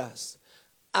obras.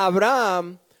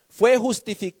 Abraham fue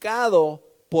justificado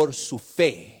por su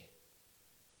fe.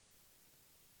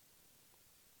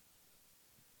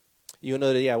 Y uno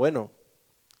diría, bueno,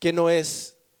 ¿qué no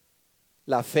es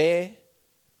la fe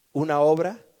una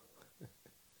obra?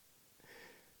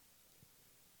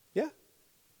 ¿Ya?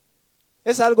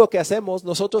 Es algo que hacemos,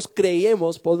 nosotros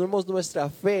creemos, ponemos nuestra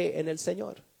fe en el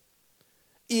Señor.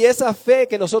 Y esa fe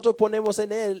que nosotros ponemos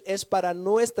en Él es para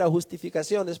nuestra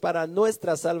justificación, es para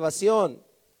nuestra salvación.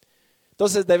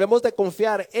 Entonces debemos de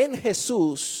confiar en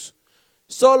Jesús,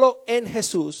 solo en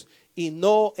Jesús y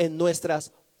no en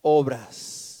nuestras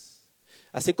obras.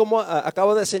 Así como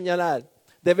acabo de señalar,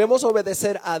 debemos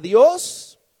obedecer a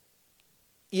Dios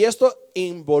y esto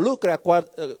involucra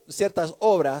ciertas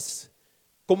obras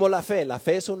como la fe. La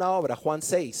fe es una obra, Juan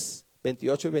 6,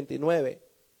 28 y 29.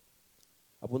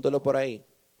 Apúntalo por ahí.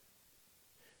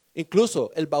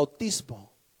 Incluso el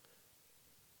bautismo.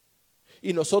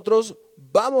 Y nosotros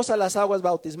vamos a las aguas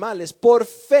bautismales por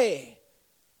fe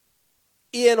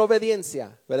y en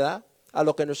obediencia, ¿verdad? A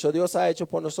lo que nuestro Dios ha hecho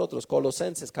por nosotros.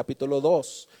 Colosenses capítulo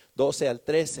 2, 12 al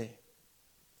 13.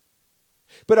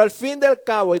 Pero al fin del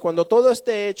cabo, y cuando todo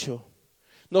esté hecho,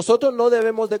 nosotros no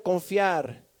debemos de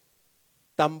confiar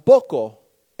tampoco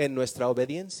en nuestra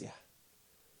obediencia.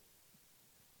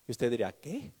 Y usted dirá,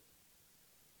 ¿qué?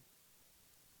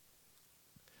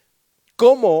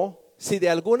 Como si de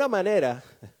alguna manera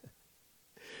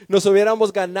nos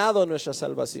hubiéramos ganado nuestra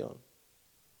salvación.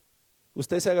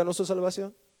 ¿Usted se ganó su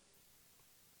salvación?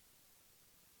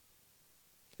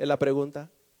 Es la pregunta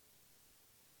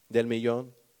del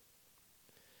millón.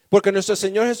 Porque nuestro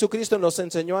Señor Jesucristo nos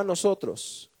enseñó a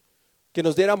nosotros que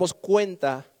nos diéramos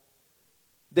cuenta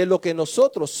de lo que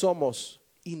nosotros somos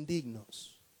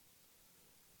indignos.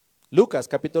 Lucas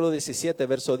capítulo 17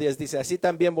 verso 10 dice, así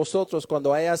también vosotros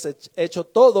cuando hayas hecho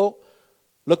todo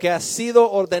lo que ha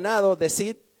sido ordenado,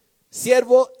 decid,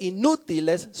 siervos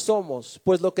inútiles somos,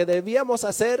 pues lo que debíamos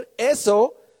hacer,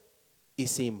 eso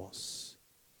hicimos.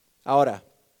 Ahora,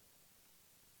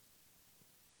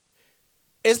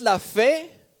 ¿es la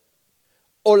fe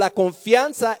o la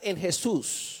confianza en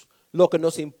Jesús lo que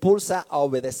nos impulsa a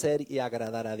obedecer y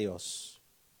agradar a Dios?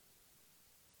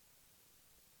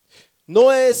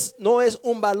 No es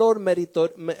un valor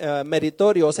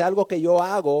meritorio, o sea, algo que yo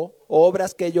hago, o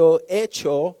obras que yo he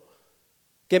hecho,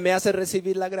 que me hace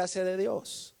recibir la gracia de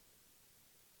Dios.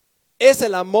 Es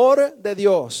el amor de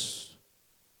Dios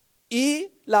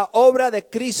y la obra de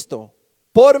Cristo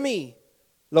por mí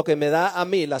lo que me da a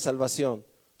mí la salvación.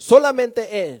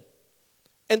 Solamente Él.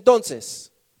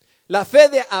 Entonces, la fe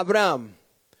de Abraham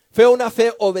fue una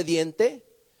fe obediente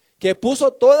que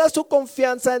puso toda su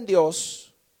confianza en Dios,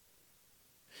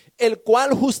 el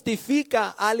cual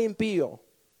justifica al impío.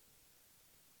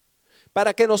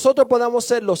 Para que nosotros podamos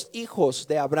ser los hijos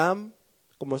de Abraham,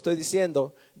 como estoy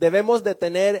diciendo, debemos de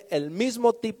tener el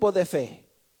mismo tipo de fe.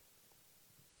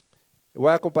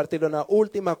 Voy a compartir una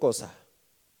última cosa.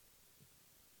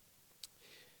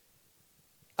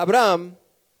 Abraham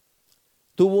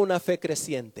tuvo una fe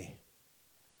creciente.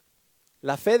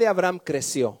 La fe de Abraham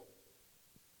creció.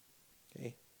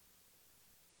 ¿Okay?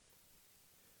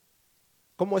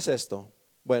 ¿Cómo es esto?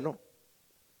 Bueno,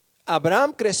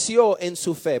 Abraham creció en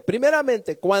su fe.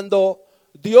 Primeramente, cuando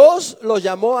Dios lo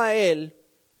llamó a él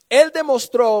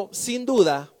demostró sin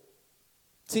duda,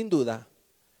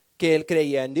 que él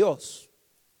creía en Dios.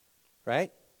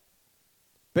 Right?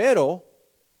 Pero,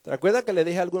 ¿te acuerdas que le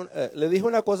dije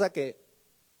una cosa que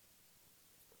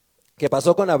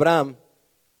pasó con Abraham?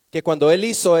 Que cuando él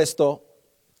hizo esto,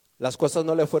 las cosas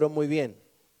no le fueron muy bien.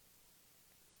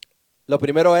 Lo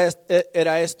primero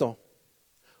era esto.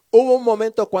 Hubo un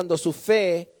momento cuando su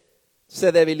fe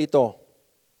se debilitó.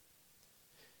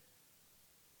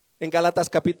 En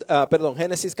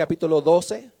Génesis capítulo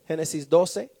 12, Génesis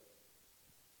 12,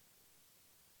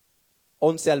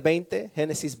 11 al 20,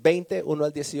 Génesis 20, 1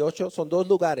 al 18, son dos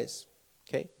lugares.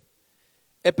 ¿Okay?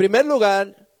 El primer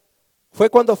lugar fue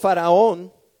cuando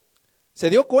Faraón se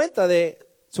dio cuenta de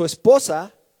su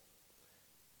esposa,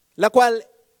 la cual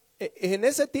en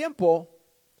ese tiempo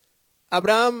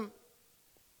Abraham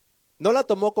no la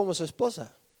tomó como su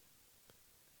esposa,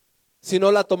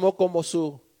 sino la tomó como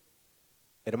su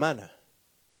hermana,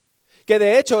 que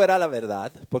de hecho era la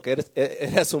verdad, porque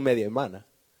era su media hermana.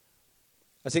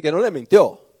 Así que no le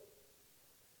mintió,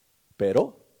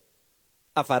 pero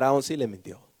a Faraón sí le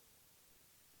mintió.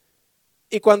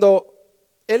 Y cuando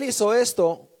él hizo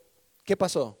esto, ¿qué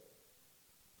pasó?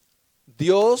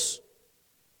 Dios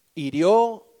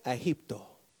hirió a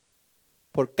Egipto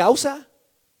por causa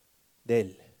de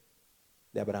él,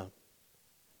 de Abraham.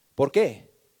 ¿Por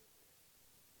qué?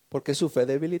 Porque su fe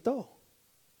debilitó.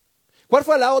 ¿Cuál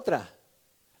fue la otra?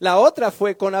 La otra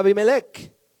fue con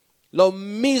Abimelech. Lo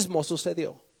mismo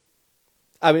sucedió.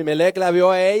 Abimelech la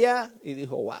vio a ella y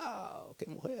dijo, wow, qué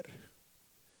mujer.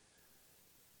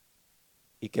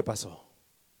 ¿Y qué pasó?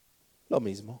 Lo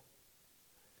mismo.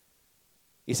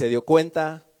 Y se dio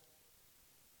cuenta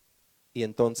y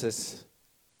entonces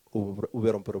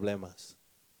hubieron problemas.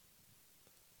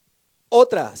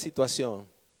 Otra situación,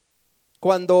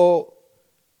 cuando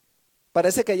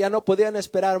parece que ya no podían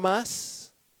esperar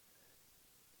más,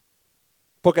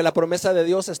 porque la promesa de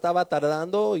Dios estaba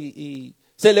tardando y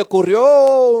se le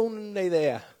ocurrió una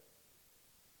idea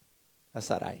a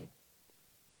Sarai.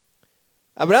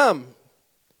 Abraham,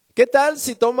 ¿qué tal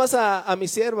si tomas a mi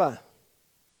sierva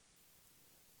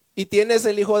y tienes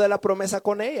el hijo de la promesa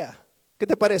con ella? ¿Qué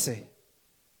te parece?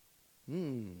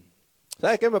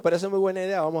 ¿Sabes qué? Me parece muy buena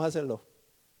idea, vamos a hacerlo.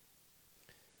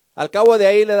 Al cabo de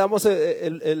ahí le damos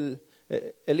el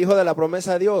hijo de la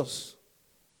promesa a Dios.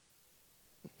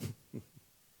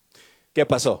 ¿Qué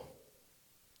pasó?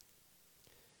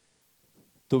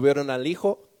 Tuvieron al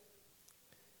hijo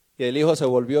y el hijo se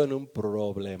volvió en un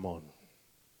problemón.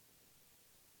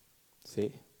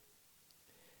 ¿Sí?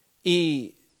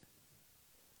 Y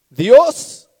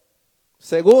Dios,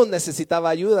 según necesitaba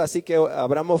ayuda, así que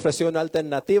Abraham ofreció una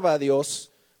alternativa a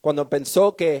Dios cuando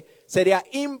pensó que sería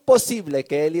imposible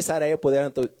que él y Sarai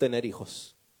pudieran tener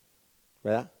hijos,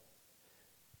 ¿verdad?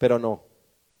 Pero no.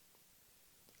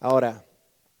 Ahora,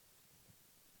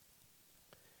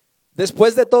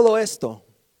 después de todo esto,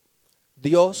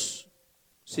 Dios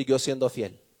siguió siendo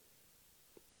fiel.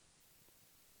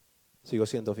 Siguió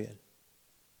siendo fiel.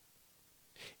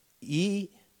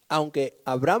 Y aunque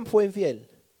Abraham fue infiel,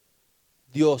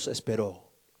 Dios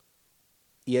esperó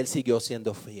y él siguió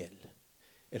siendo fiel.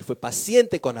 Él fue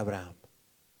paciente con Abraham.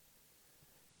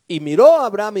 Y miró a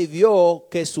Abraham y vio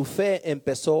que su fe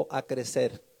empezó a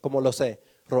crecer. ¿Cómo lo sé?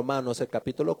 Romanos, el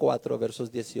capítulo 4,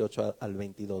 versos 18 al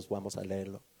 22. Vamos a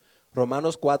leerlo.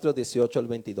 Romanos 4, 18 al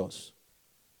 22.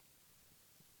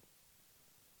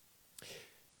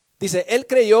 Dice, él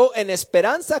creyó en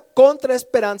esperanza contra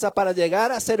esperanza para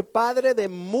llegar a ser padre de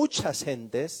muchas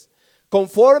gentes,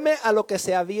 conforme a lo que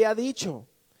se había dicho.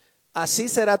 Así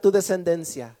será tu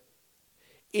descendencia.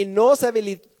 Y no se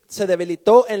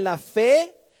debilitó en la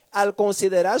fe al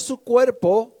considerar su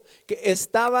cuerpo que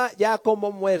estaba ya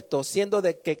como muerto, siendo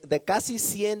de casi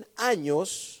 100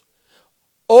 años,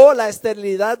 o la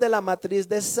esterilidad de la matriz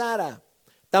de Sara.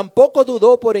 Tampoco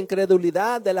dudó por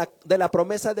incredulidad de la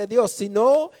promesa de Dios,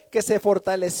 sino que se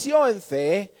fortaleció en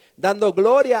fe, dando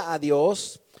gloria a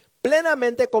Dios,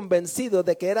 plenamente convencido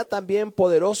de que era también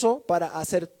poderoso para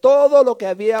hacer todo lo que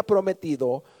había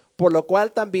prometido, por lo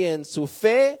cual también su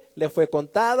fe le fue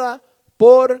contada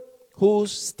por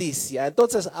justicia.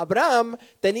 Entonces Abraham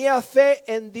tenía fe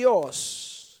en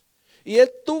Dios y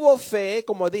él tuvo fe,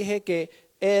 como dije, que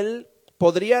él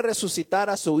podría resucitar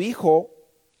a su hijo,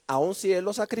 aun si él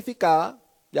lo sacrificaba.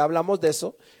 Ya hablamos de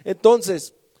eso.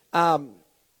 Entonces,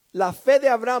 la fe de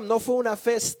Abraham no fue una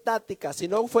fe estática,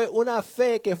 sino fue una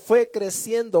fe que fue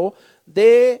creciendo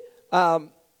de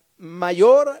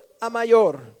mayor a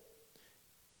mayor.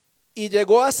 Y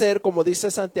llegó a ser, como dice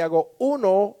Santiago,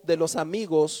 uno de los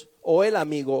amigos o el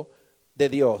amigo de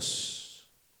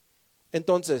Dios.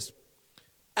 Entonces,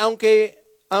 aunque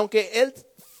él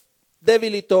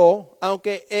debilitó,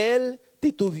 aunque él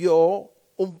titubeó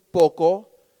un poco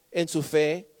en su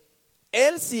fe,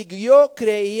 él siguió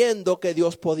creyendo que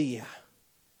Dios podía.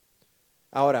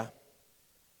 Ahora,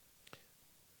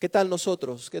 ¿qué tal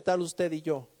nosotros? ¿Qué tal usted y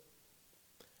yo?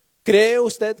 ¿Cree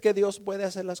usted que Dios puede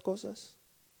hacer las cosas?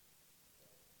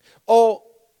 O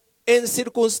en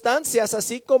circunstancias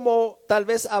así como tal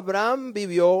vez Abraham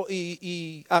vivió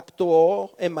y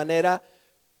actuó en manera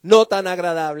no tan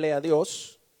agradable a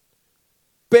Dios,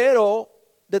 pero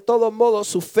de todos modos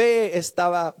su fe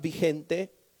estaba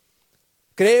vigente.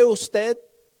 ¿Cree usted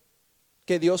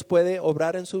que Dios puede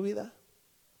obrar en su vida?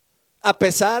 A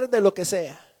pesar de lo que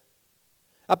sea.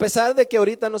 A pesar de que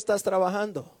ahorita no estás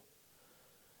trabajando.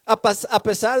 A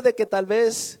pesar de que tal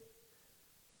vez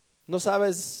no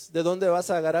sabes de dónde vas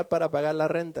a agarrar para pagar la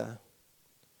renta.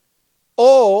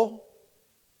 O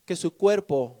que su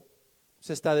cuerpo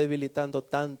se está debilitando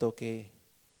tanto que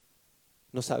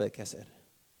no sabe qué hacer.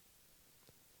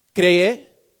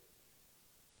 ¿Cree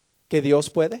que Dios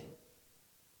puede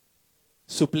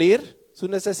suplir su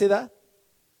necesidad?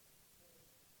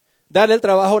 ¿Darle el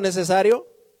trabajo necesario?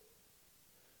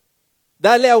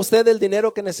 ¿Darle a usted el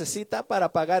dinero que necesita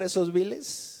para pagar esos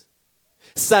biles?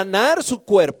 ¿Sanar su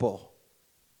cuerpo?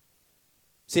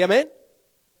 ¿Sí, amén?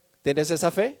 ¿Tienes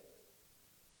esa fe?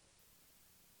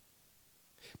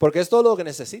 Porque es todo lo que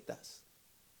necesitas.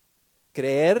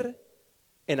 Creer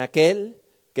en aquel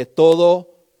que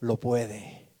todo lo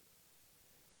puede.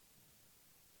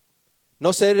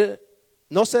 No ser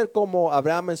como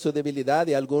Abraham en su debilidad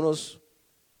y algunos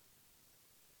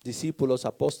discípulos,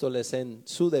 apóstoles en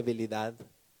su debilidad,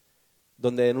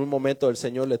 donde en un momento el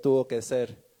Señor le tuvo que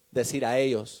decir a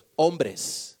ellos,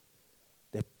 hombres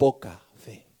de poca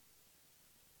fe.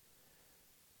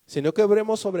 Sino que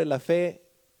obremos sobre la fe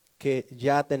que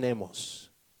ya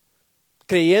tenemos,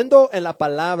 creyendo en la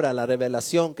palabra, la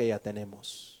revelación que ya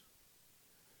tenemos,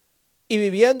 y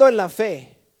viviendo en la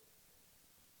fe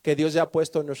que Dios ya ha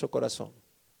puesto en nuestro corazón.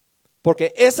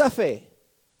 Porque esa fe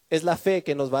es la fe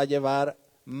que nos va a llevar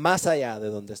más allá de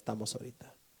donde estamos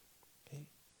ahorita. ¿Okay?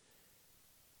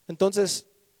 Entonces,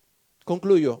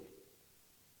 concluyo.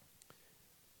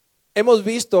 Hemos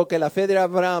visto que la fe de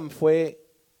Abraham fue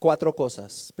 4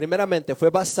 cosas. Primeramente, fue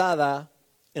basada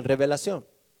en revelación.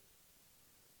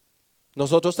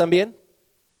 ¿Nosotros también?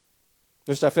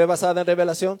 ¿Nuestra fe basada en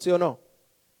revelación, sí o no?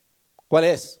 ¿Cuál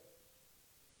es?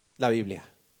 La Biblia.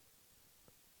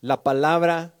 La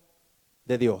palabra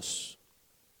de Dios.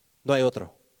 No hay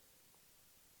otro.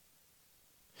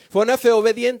 Fue una fe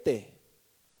obediente.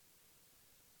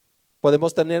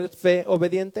 ¿Podemos tener fe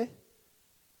obediente?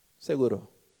 Seguro.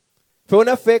 Fue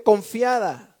una fe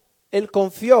confiada. Él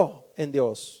confió en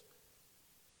Dios.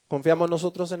 ¿Confiamos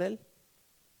nosotros en Él?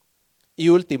 Y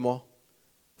último,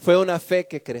 fue una fe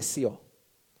que creció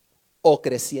o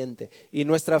creciente. Y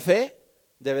nuestra fe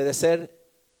debe de ser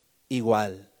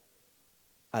igual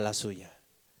a la suya.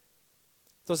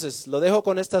 Entonces, lo dejo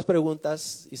con estas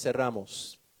preguntas y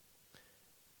cerramos.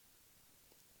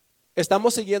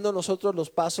 ¿Estamos siguiendo nosotros los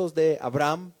pasos de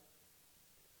Abraham?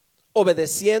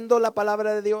 ¿Obedeciendo la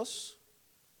palabra de Dios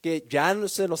que ya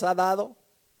se nos ha dado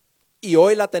y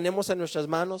hoy la tenemos en nuestras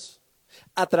manos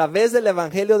a través del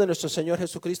evangelio de nuestro Señor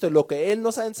Jesucristo y lo que Él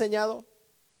nos ha enseñado?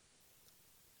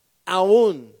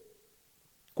 Aún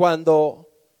cuando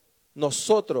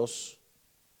nosotros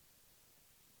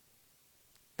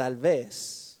tal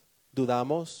vez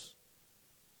dudamos,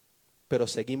 pero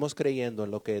seguimos creyendo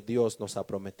en lo que Dios nos ha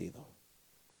prometido.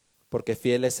 Porque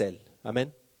fiel es Él,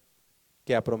 amén,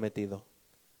 que ha prometido.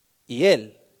 Y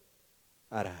Él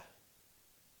hará.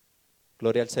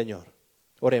 Gloria al Señor.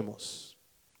 Oremos.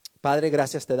 Padre,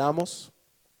 gracias te damos.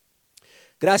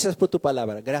 Gracias por tu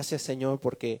palabra. Gracias, Señor,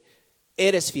 porque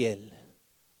eres fiel.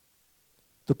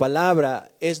 Tu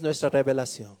palabra es nuestra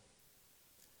revelación.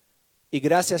 Y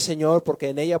gracias, Señor, porque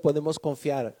en ella podemos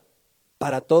confiar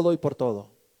para todo y por todo.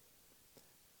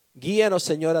 Guíanos,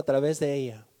 Señor, a través de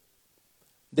ella.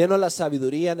 Denos la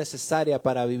sabiduría necesaria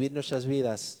para vivir nuestras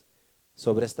vidas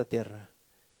sobre esta tierra.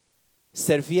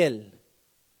 Ser fiel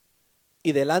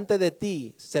y delante de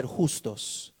ti ser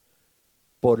justos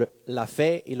por la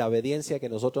fe y la obediencia que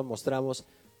nosotros mostramos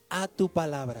a tu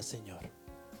palabra, Señor.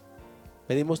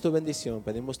 Pedimos tu bendición,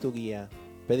 pedimos tu guía,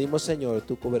 pedimos, Señor,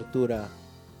 tu cobertura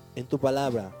en tu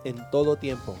palabra, en todo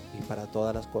tiempo y para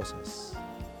todas las cosas.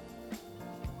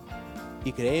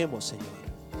 Y creemos, Señor,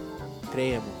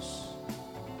 creemos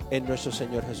en nuestro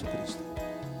Señor Jesucristo.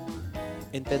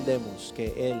 Entendemos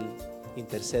que Él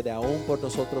intercede aún por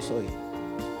nosotros hoy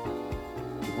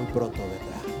y muy pronto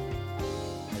vendrá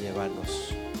a llevarnos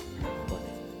con Él.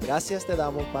 Gracias te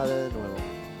damos, Padre, de nuevo,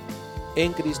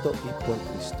 en Cristo y por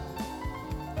Cristo.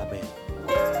 Amén.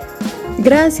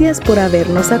 Gracias por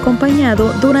habernos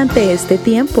acompañado durante este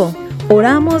tiempo.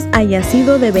 Oramos haya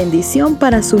sido de bendición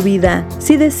para su vida.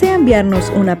 Si desea enviarnos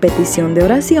una petición de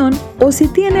oración o si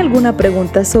tiene alguna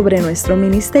pregunta sobre nuestro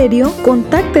ministerio,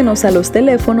 contáctenos a los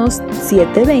teléfonos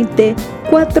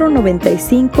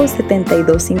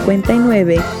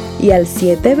 720-495-7259 y al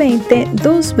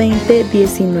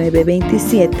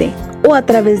 720-220-1927 o a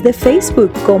través de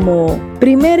Facebook como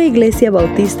Primera Iglesia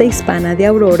Bautista Hispana de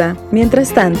Aurora.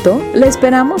 Mientras tanto, le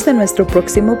esperamos en nuestro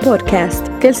próximo podcast.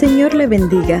 Que el Señor le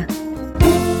bendiga.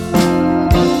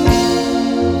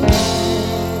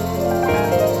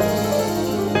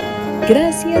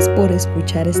 Gracias por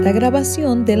escuchar esta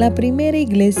grabación de la Primera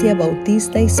Iglesia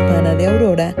Bautista Hispana de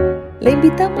Aurora. Le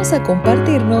invitamos a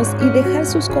compartirnos y dejar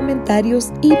sus comentarios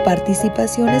y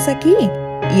participaciones aquí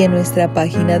y en nuestra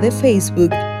página de Facebook,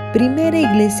 Primera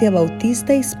Iglesia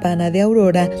Bautista Hispana de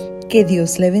Aurora. Que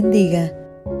Dios le bendiga.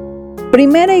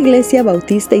 Primera Iglesia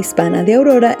Bautista Hispana de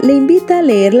Aurora le invita a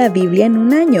leer la Biblia en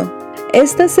un año.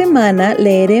 Esta semana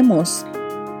leeremos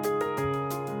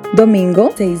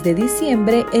domingo 6 de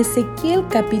diciembre, Ezequiel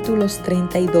capítulos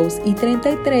 32 y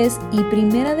 33 y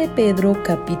Primera de Pedro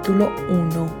capítulo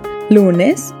 1.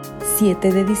 Lunes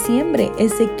 7 de diciembre,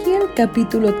 Ezequiel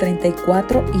capítulo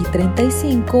 34 y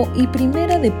 35 y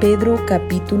Primera de Pedro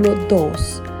capítulo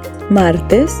 2.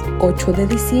 Martes, 8 de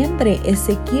diciembre,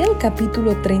 Ezequiel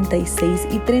capítulo 36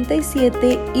 y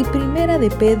 37 y Primera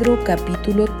de Pedro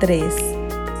capítulo 3.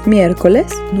 Miércoles,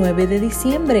 9 de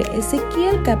diciembre,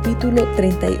 Ezequiel capítulo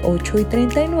 38 y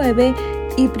 39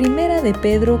 y Primera de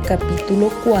Pedro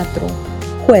capítulo 4.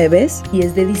 Jueves,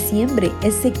 10 de diciembre,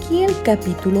 Ezequiel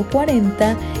capítulo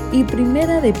 40 y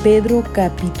Primera de Pedro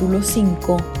capítulo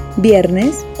 5.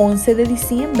 Viernes, 11 de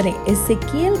diciembre,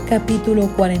 Ezequiel capítulo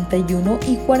 41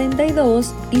 y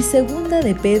 42 y Segunda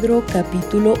de Pedro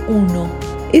capítulo 1.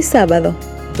 Y sábado,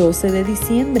 12 de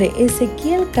diciembre,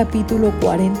 Ezequiel capítulo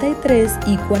 43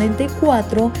 y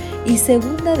 44 y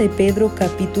Segunda de Pedro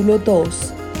capítulo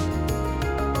 2.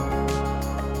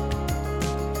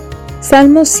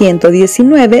 Salmos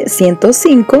 119,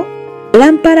 105.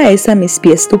 Lámpara es a mis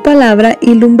pies tu palabra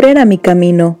y lumbrera mi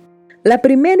camino. La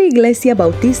Primera Iglesia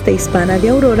Bautista Hispana de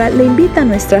Aurora le invita a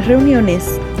nuestras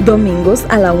reuniones, domingos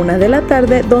a la 1 de la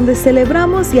tarde, donde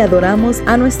celebramos y adoramos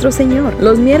a nuestro Señor.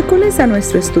 Los miércoles a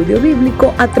nuestro estudio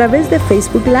bíblico a través de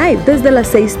Facebook Live desde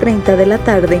las 6:30 de la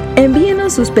tarde.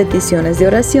 Envíenos sus peticiones de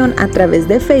oración a través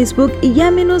de Facebook y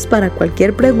llámenos para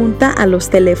cualquier pregunta a los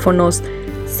teléfonos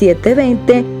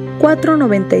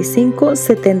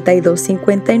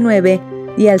 720-495-7259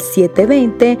 y al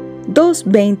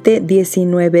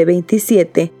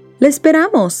 720-220-1927. ¡Le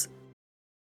esperamos!